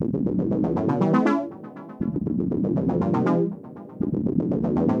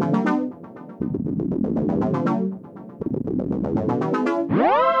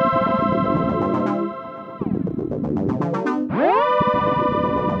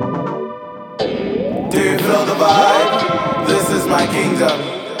feel the vibe? This is my kingdom.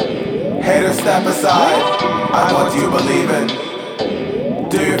 Haters step aside, I'm what you believe in.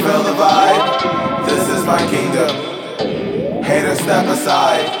 Do you feel the vibe? This is my kingdom. Haters step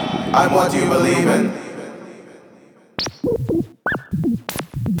aside, I'm what you believe in.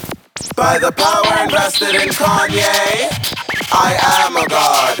 By the power invested in Kanye, I am a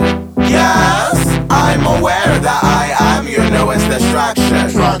god. Yes, I'm aware that I am your newest distraction.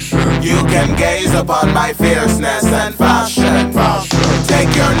 You can gaze upon my fierceness and fashion.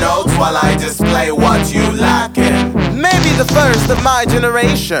 Take your notes while I display what you lacking. Maybe the first of my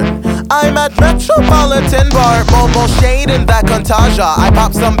generation. I'm at Metropolitan Bar, Momo shade in that Contagia. I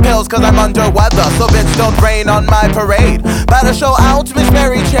pop some pills cause I'm under weather, so bitch don't rain on my parade. Better show out Miss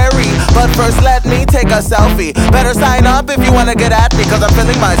Mary Cherry, but first let me take a selfie. Better sign up if you wanna get at me, cause I'm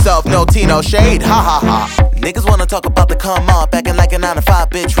feeling myself, no tea, no shade, ha ha ha. Niggas wanna talk about the come up, acting like a 9 to 5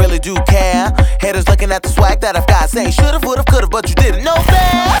 bitch really do care. Haters looking at the swag that I've got, saying should've, would've, could've, but you didn't know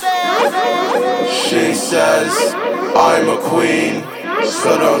that. She says, I'm a queen,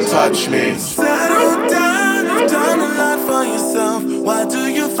 so don't touch me. Settle down, you've done a lot for yourself. Why do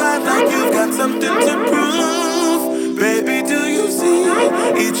you fight like you've got something to prove? Baby, do you see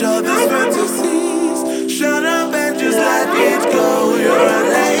each other's fantasies? Shut up and just let it go, you're a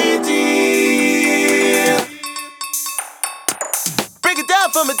lady. Break it down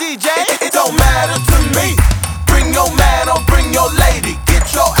for me, DJ. It don't matter to me. Bring your man or bring your lady.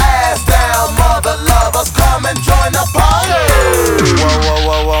 Get your ass down, mother lovers. Come and join the party. Whoa, whoa,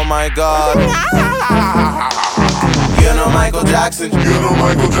 whoa, whoa, my God. You know Michael Jackson.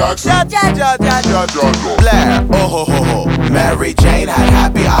 Blair, oh ho ho ho. Mary Jane had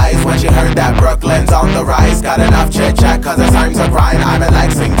happy eyes when she heard that Brooklyn's on the rise. Got enough chit chat cause it's time to grind. I'm in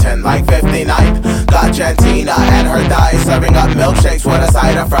Lexington like 59th. Got Gentina and her thighs, serving up milkshakes with a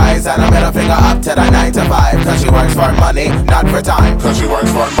side of fries. And a middle finger up to the 9 to 5. Cause she works for money, not for time. Cause she works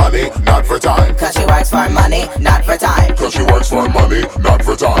for money, not for time. Cause she works for money, not for time. Cause she works for money, not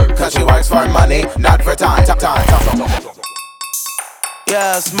for time. Cause she works for money, not for time.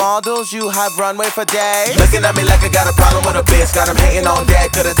 Yes, models, you have runway for days. Looking at me like I got a problem with a bitch. Got 'em hating on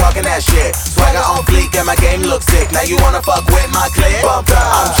dead, coulda talking that shit. Swagger on fleek and my game looks sick. Now you wanna fuck with my clip? I'm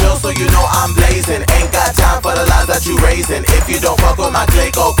chill so you know I'm blazing. Ain't got time for the lies that you raising. If you don't fuck with my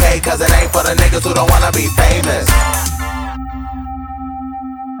clique, okay, cause it ain't for the niggas who don't wanna be famous.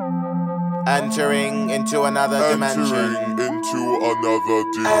 Entering into another dimension.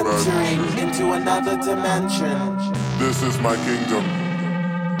 Entering into another dimension. This is my kingdom.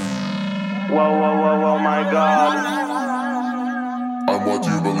 Whoa, whoa, whoa, whoa, my God. I'm what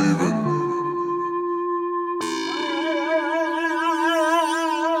you believe in.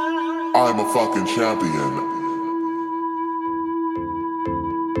 I'm a fucking champion.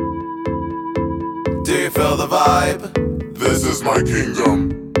 Do you feel the vibe? This is my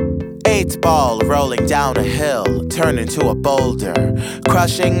kingdom. 8 ball rolling down a hill, turn into a boulder.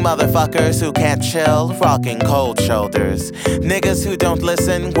 Crushing motherfuckers who can't chill, rocking cold shoulders. Niggas who don't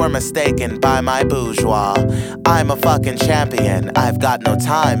listen were mistaken by my bourgeois. I'm a fucking champion, I've got no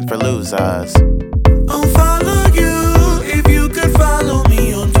time for losers. I'll follow you if you could follow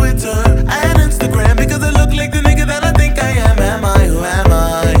me on Twitter and Instagram, because I look like the